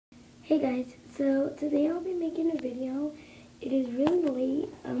Hey guys, so today I'll be making a video. It is really late.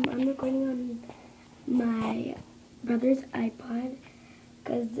 I'm recording on my brother's iPod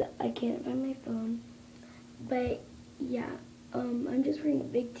because I can't find my phone. But yeah, I'm just wearing a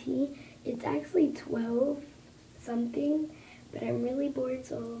big T. It's actually 12 something, but I'm really bored,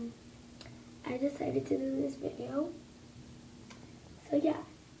 so I decided to do this video. So yeah,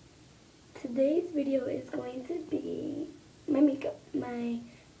 today's video is going to be my makeup, my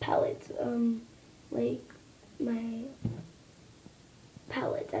palettes, like my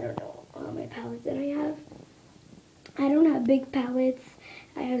palettes, I don't know, all my palettes that I have. I don't have big palettes,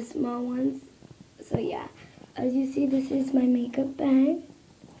 I have small ones, so yeah. As you see, this is my makeup bag,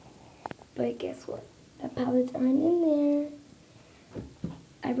 but guess what, the palettes aren't in there.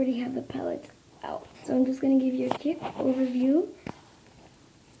 I already have the palettes out, so I'm just going to give you a quick overview.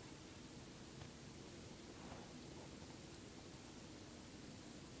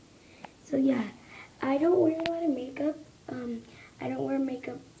 So yeah, I don't wear a lot of makeup. I don't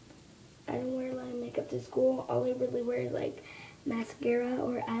wear a lot of makeup to school. All I really wear is like mascara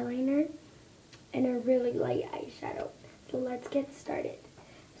or eyeliner and a really light eyeshadow. So let's get started.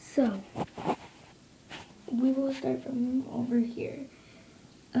 So we will start from over here.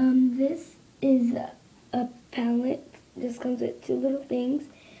 This is a palette. This comes with two little things.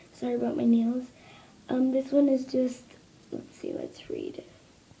 Sorry about my nails. This one is just, let's read.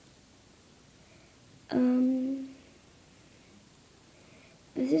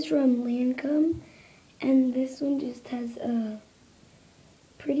 This is from Lancome, and this one just has a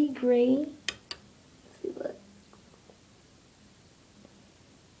pretty gray. Let's see, look.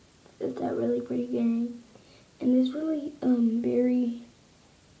 It's that really pretty gray, and this really berry-ish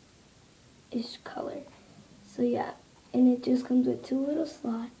color. So yeah, and it just comes with two little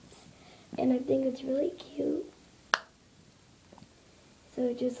slots, and I think it's really cute. So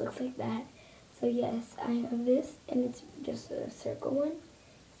it just looks like that. So yes, I have this, and it's just a circle one.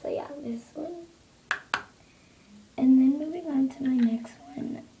 So yeah, this one. And then moving on to my next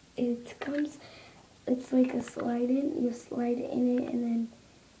one. It's like a slide in. You slide in it, and then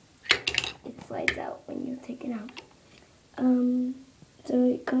it slides out when you take it out. So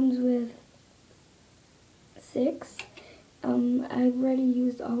it comes with 6. I've already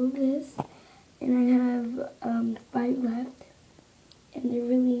used all of this, and I have 5 left, and they're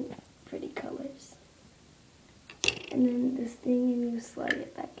really pretty colors. And then this thing, and you slide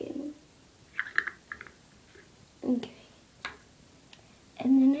it back in. Okay.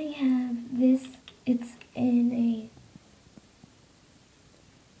 And then I have this. It's in a,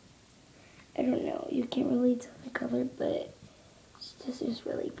 I don't know, you can't really tell the color, but it's just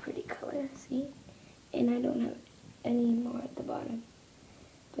really pretty color, see? And I don't have any more at the bottom.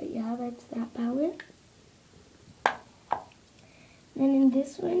 But yeah, that's that palette. Then in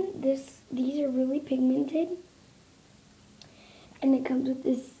this one, these are really pigmented. And it comes with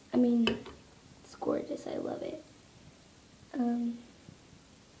this, it's gorgeous, I love it.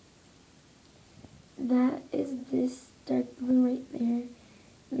 That is this dark blue right there,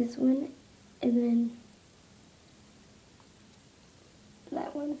 this one, and then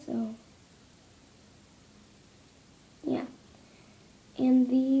that one, so yeah. And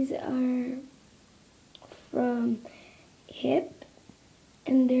these are from Hip,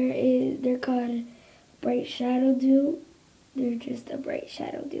 and they're called Bright Shadow Dew. They're just a bright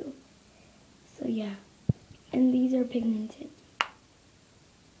shadow dew. So yeah. And these are pigmented.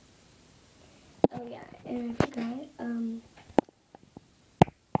 Oh yeah, and I forgot,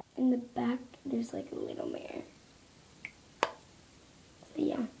 in the back there's like a little mirror. So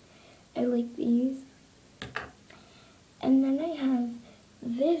yeah, I like these. And then I have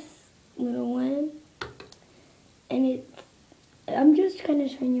this little one, and I'm just kind of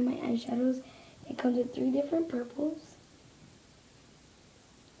showing you my eyeshadows. It comes with 3 different purples.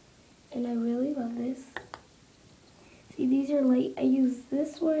 And I really love this. See, these are light. I use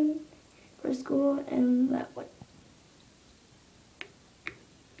this one for school and that one.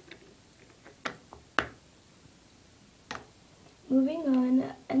 Moving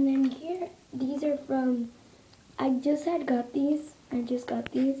on, and then here, these are from, I just got these, and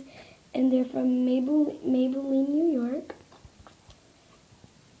they're from Maybelline, New York.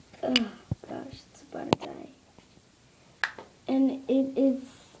 Oh gosh, it's about to die. And it is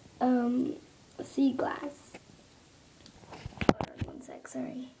sea glass. Hold on one sec,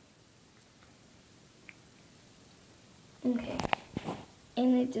 sorry. Okay,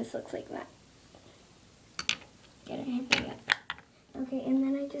 and it just looks like that. Get it, hurry up. Okay, and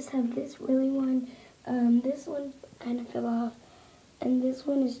then I just have this really one. This one kind of fell off, and this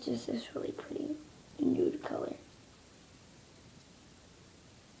one is just this really pretty nude color.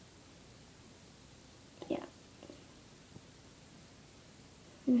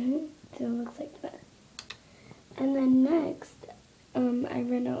 So it looks like that. And then next, I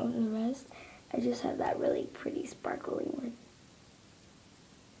ran out of the rest. I just have that really pretty sparkling one.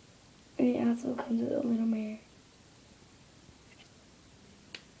 And it also comes with a little mirror.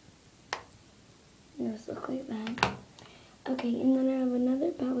 This looks like that. Okay, and then I have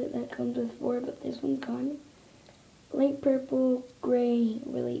another palette that comes with 4, but this one's gone. Light purple, gray,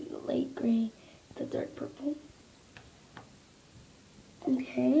 really light gray, the dark purple.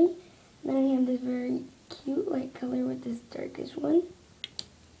 Okay, then I have this very cute light color with this darkish one.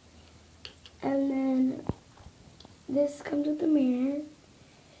 And then this comes with the mirror.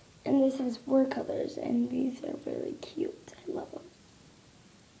 And this has 4 colors, and these are really cute. I love them.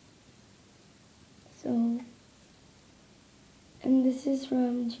 So, and this is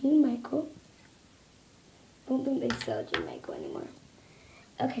from Jean Michael. I don't think they sell Jean Michael anymore.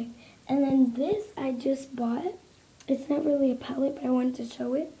 Okay, and then this I just bought. It's not really a palette, but I wanted to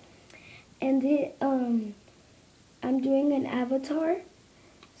show it. And it, I'm doing an avatar,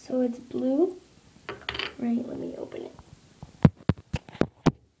 so it's blue. Right, let me open it.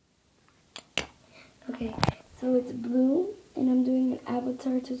 Okay, so it's blue, and I'm doing an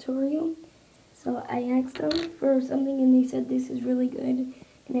avatar tutorial. So I asked them for something, and they said this is really good.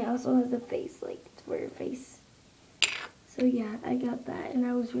 And it also has a face, like, it's for your face. So yeah, I got that, and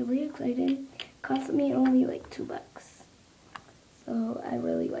I was really excited. It cost me only like $2. So I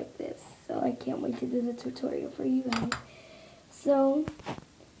really like this. So I can't wait to do the tutorial for you guys. So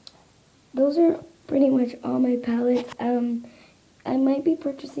those are pretty much all my palettes. I might be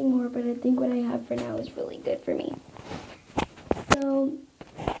purchasing more, but I think what I have for now is really good for me. So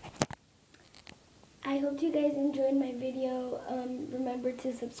I hope you guys enjoyed my video. Remember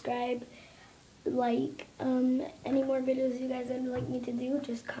to subscribe, like, any more videos you guys would like me to do,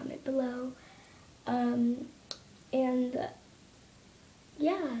 just comment below.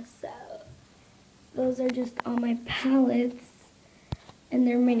 Yeah, so those are just all my palettes, and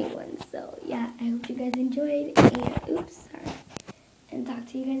they're mini ones. So yeah, I hope you guys enjoyed, and oops, sorry. And talk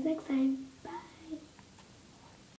to you guys next time.